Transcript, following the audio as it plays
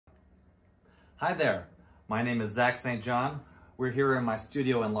Hi there, my name is Zach St. John. We're here in my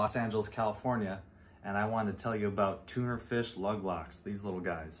studio in Los Angeles, California, and I wanted to tell you about tuner fish lug locks, these little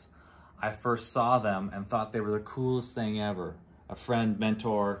guys. I first saw them and thought they were the coolest thing ever. A friend,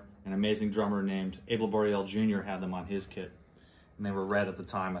 mentor, an amazing drummer named Abel Boreal Jr. had them on his kit, and they were red at the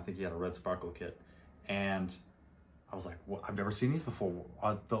time. I think he had a red sparkle kit. And I was like, well, I've never seen these before.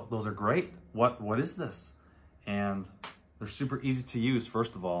 Those are great. What is this? And they're super easy to use,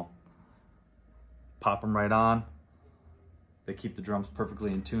 first of all. Pop them right on. They keep the drums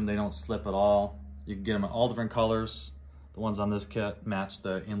perfectly in tune. They don't slip at all. You can get them in all different colors. The ones on this kit match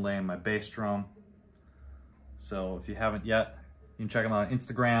the inlay in my bass drum. So if you haven't yet, you can check them out on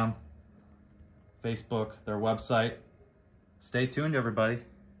Instagram, Facebook, their website. Stay tuned, everybody.